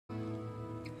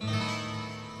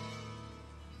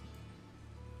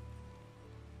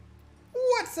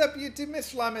What's up, YouTube?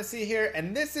 Mr. Llamacy here,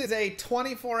 and this is a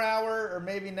 24-hour, or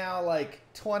maybe now like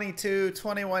 22,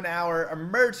 21-hour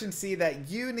emergency that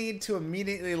you need to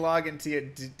immediately log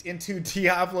into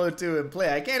Diablo 2 and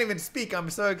play. I can't even speak. I'm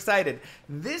so excited.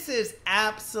 This is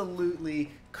absolutely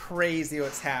crazy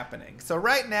what's happening. So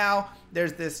right now,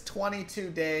 there's this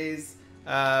 22 days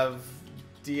of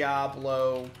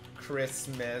Diablo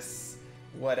Christmas,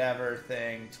 whatever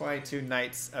thing, 22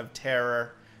 Nights of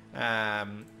Terror.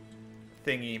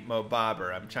 Thingy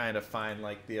mobobber. I'm trying to find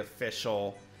like the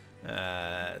official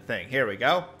thing. Here we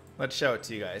go. Let's show it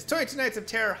to you guys. 22 Nights of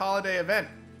Terror holiday event.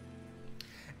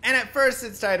 And at first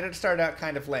it started out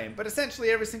kind of lame, but essentially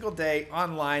every single day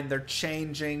online they're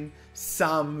changing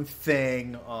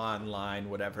something online,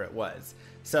 whatever it was.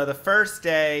 So the first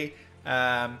day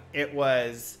it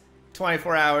was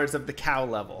 24 hours of the cow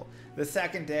level. The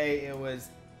second day it was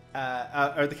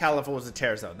or the cow level was a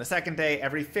tear zone. The second day,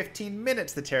 every 15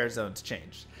 minutes, the tear zones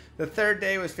changed. The third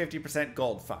day was 50%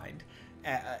 gold find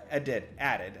added.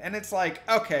 And it's like,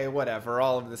 okay, whatever.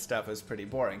 All of this stuff is pretty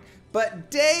boring. But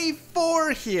day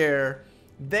 4 here,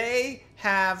 they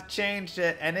have changed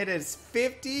it, and it is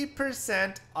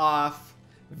 50% off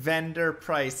vendor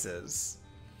prices.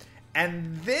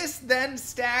 And this then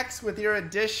stacks with your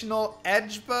additional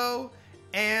edge bow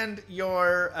and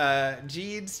your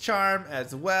Jeed's charm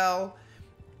as well.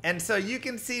 And so you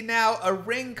can see now a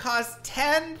ring costs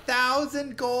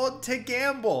 10,000 gold to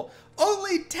gamble.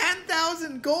 Only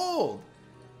 10,000 gold.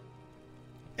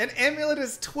 An amulet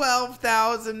is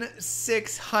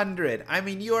 12,600. I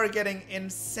mean, you are getting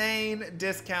insane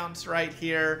discounts right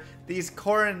here. These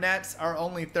coronets are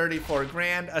only 34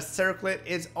 grand. A circlet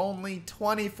is only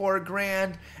 24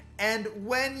 grand. And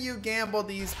when you gamble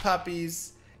these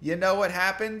puppies, you know what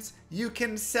happens? You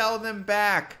can sell them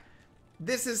back.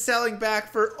 This is selling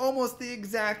back for almost the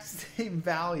exact same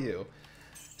value.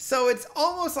 So it's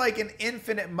almost like an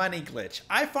infinite money glitch.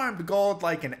 I farmed gold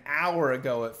like an hour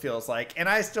ago, it feels like, and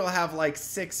I still have like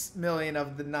 6 million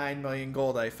of the 9 million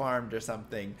gold I farmed or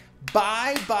something.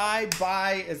 Buy, buy,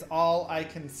 buy is all I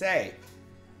can say.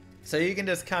 So you can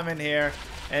just come in here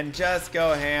and just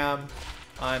go ham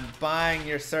on buying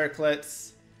your circlets.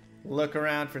 Look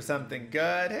around for something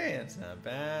good. Hey, it's not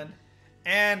bad.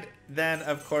 And then,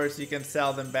 of course, you can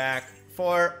sell them back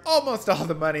for almost all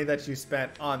the money that you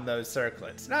spent on those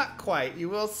circlets. Not quite. You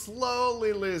will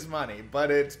slowly lose money, but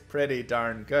it's pretty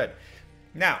darn good.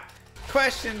 Now,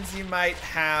 questions you might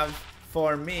have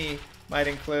for me might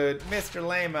include, Mr.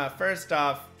 Lama, first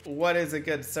off, what is a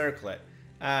good circlet?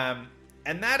 And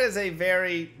that is a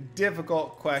very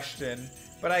difficult question,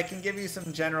 but I can give you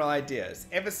some general ideas.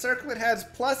 If a circlet has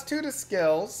 +2 to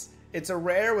skills, it's a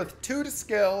rare with 2 to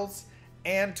skills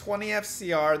and 20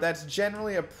 FCR, that's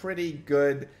generally a pretty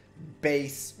good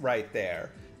base right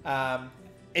there.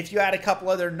 If you add a couple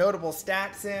other notable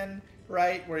stats in,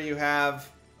 right, where you have,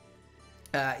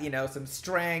 you know, some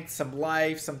strength, some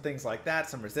life, some things like that,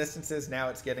 some resistances, now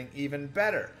it's getting even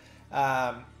better.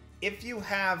 If you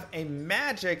have a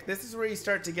magic, this is where you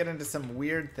start to get into some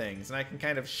weird things, and I can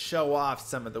kind of show off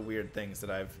some of the weird things that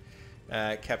I've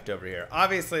kept over here.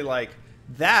 Obviously, like,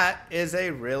 that is a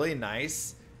really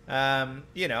nice,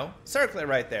 you know, circlet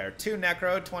right there. 2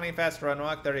 Necro, 20 faster run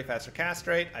walk, 30 faster cast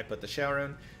rate. I put the Shell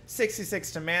Rune, 66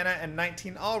 to mana, and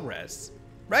 19 all res.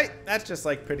 Right? That's just,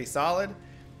 like, pretty solid.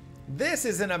 This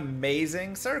is an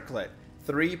amazing circlet.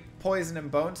 3 poison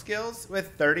and bone skills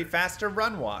with 30 faster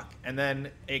run walk, and then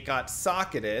it got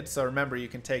socketed. So remember, you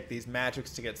can take these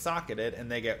magics to get socketed,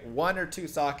 and they get 1 or 2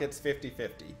 sockets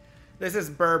 50-50. This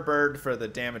is Bird for the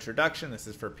damage reduction. This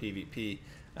is for PvP,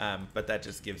 but that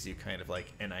just gives you kind of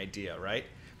like an idea, right?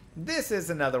 This is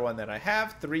another one that I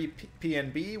have, 3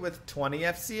 PNB with 20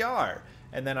 FCR,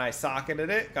 and then I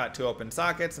socketed it, got 2 open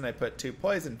sockets, and I put 2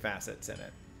 poison facets in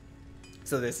it.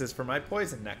 So this is for my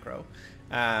poison necro.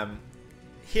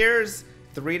 Here's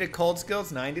 3 to cold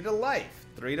skills, 90 to life.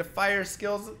 3 to fire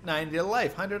skills, 90 to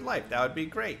life, 100 life. That would be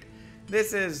great.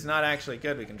 This is not actually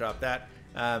good. We can drop that.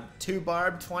 2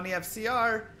 barb, 20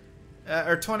 FCR,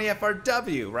 or 20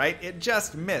 FRW, right? It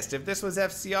just missed. If this was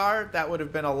FCR, that would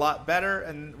have been a lot better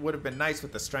and would have been nice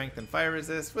with the strength and fire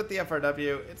resist. With the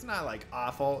FRW, it's not like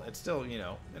awful. It's still, you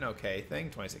know, an okay thing,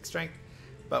 26 strength,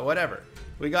 but whatever.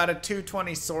 We got a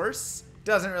 220 source.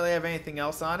 Doesn't really have anything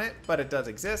else on it, but it does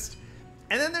exist.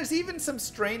 And then there's even some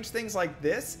strange things like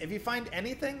this. If you find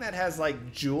anything that has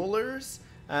like jewelers,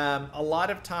 a lot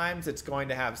of times it's going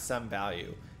to have some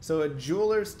value. So a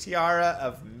jeweler's tiara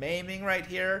of maiming right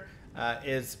here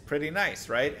is pretty nice,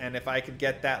 right? And if I could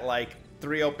get that like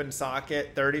 3 open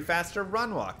socket, 30 faster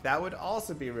run walk, that would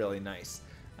also be really nice.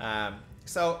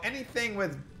 So anything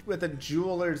with with a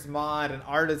jeweler's mod, an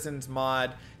artisan's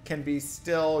mod, can be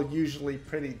still usually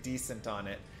pretty decent on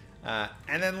it.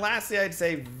 And then lastly, I'd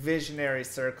say visionary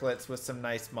circlets with some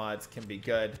nice mods can be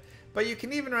good. But you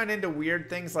can even run into weird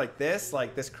things like this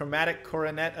chromatic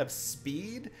coronet of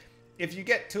speed. If you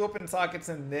get 2 open sockets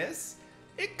in this,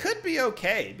 it could be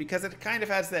okay because it kind of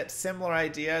has that similar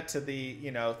idea to the,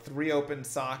 3 open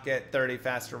socket, 30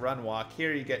 faster run walk.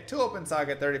 Here you get 2 open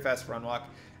socket, 30 faster run walk.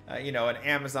 An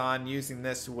Amazon using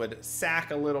this would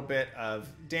sack a little bit of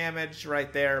damage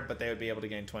right there, but they would be able to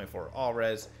gain 24 all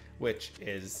res, which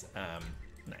is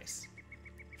nice.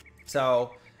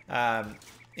 So,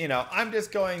 I'm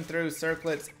just going through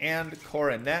circlets and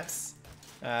coronets,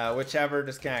 whichever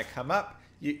just kind of come up.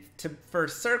 For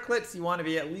circlets, you want to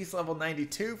be at least level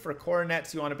 92. For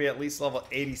coronets, you want to be at least level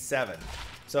 87.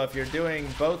 So if you're doing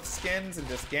both skins and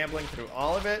just gambling through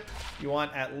all of it, you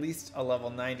want at least a level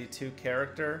 92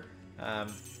 character.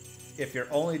 If you're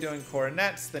only doing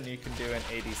coronets, then you can do an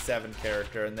 87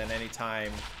 character. And then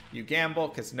anytime you gamble,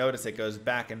 because notice it goes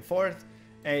back and forth,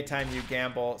 anytime you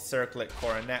gamble, circlet,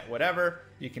 coronet, whatever,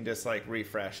 you can just like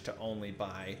refresh to only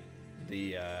buy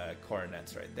the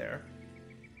coronets right there.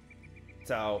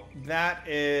 So that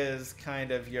is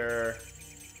kind of your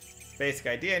basic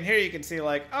idea. And here you can see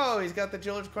like, oh, he's got the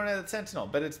Jeweler's Coronet of the Sentinel,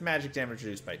 but it's magic damage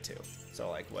reduced by 2.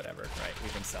 So like whatever, right? We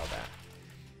can sell that.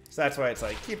 So that's why it's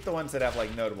like, keep the ones that have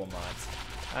like notable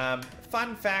mods.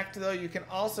 Fun fact though, you can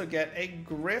also get a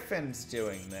Griffin's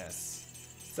doing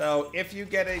this. So if you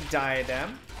get a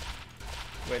Diadem,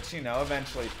 which,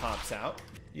 eventually pops out,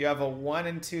 you have a 1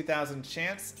 in 2,000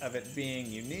 chance of it being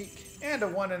unique and a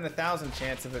 1 in 1,000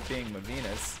 chance of it being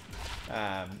Mavina's.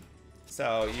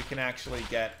 So you can actually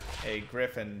get a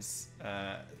Griffin's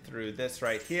through this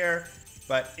right here,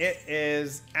 but it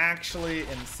is actually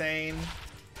insane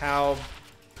how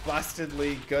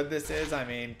bustedly good this is. I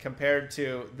mean, compared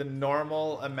to the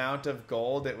normal amount of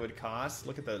gold it would cost.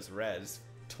 Look at those res.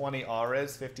 20 all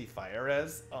res, 50 fire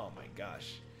res. Oh my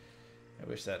gosh. I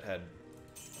wish that had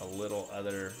a little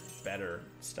other better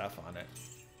stuff on it.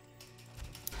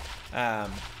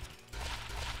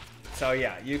 So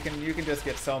yeah, you can just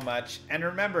get so much. And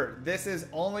remember, this is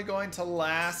only going to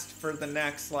last for the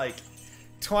next like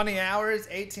 20 hours,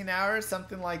 18 hours,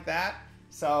 something like that.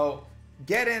 So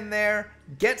get in there,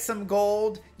 get some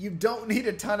gold. You don't need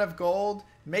a ton of gold.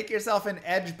 Make yourself an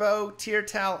edge bow.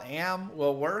 Tiertal Am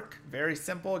will work. Very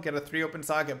simple. Get a 3 open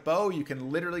socket bow. You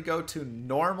can literally go to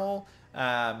normal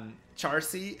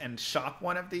Charcy and shop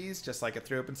one of these, just like a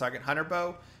 3 open socket hunter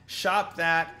bow. Shop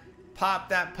that, pop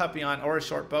that puppy on, or a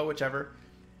short bow, whichever.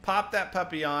 Pop that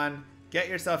puppy on, get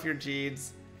yourself your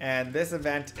Jeeds, and this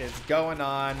event is going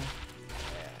on,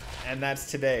 and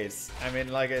that's today's. I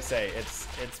mean, like I say, it's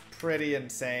pretty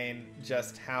insane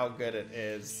just how good it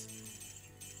is.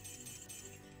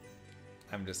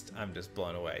 I'm just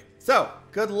blown away. So,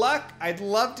 good luck. I'd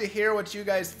love to hear what you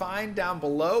guys find down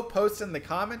below. Post in the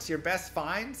comments your best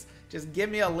finds. Just give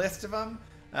me a list of them.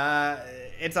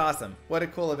 It's awesome. What a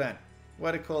cool event.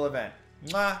 What a cool event.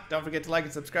 Mwah. Don't forget to like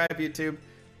and subscribe, YouTube.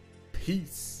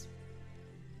 Peace.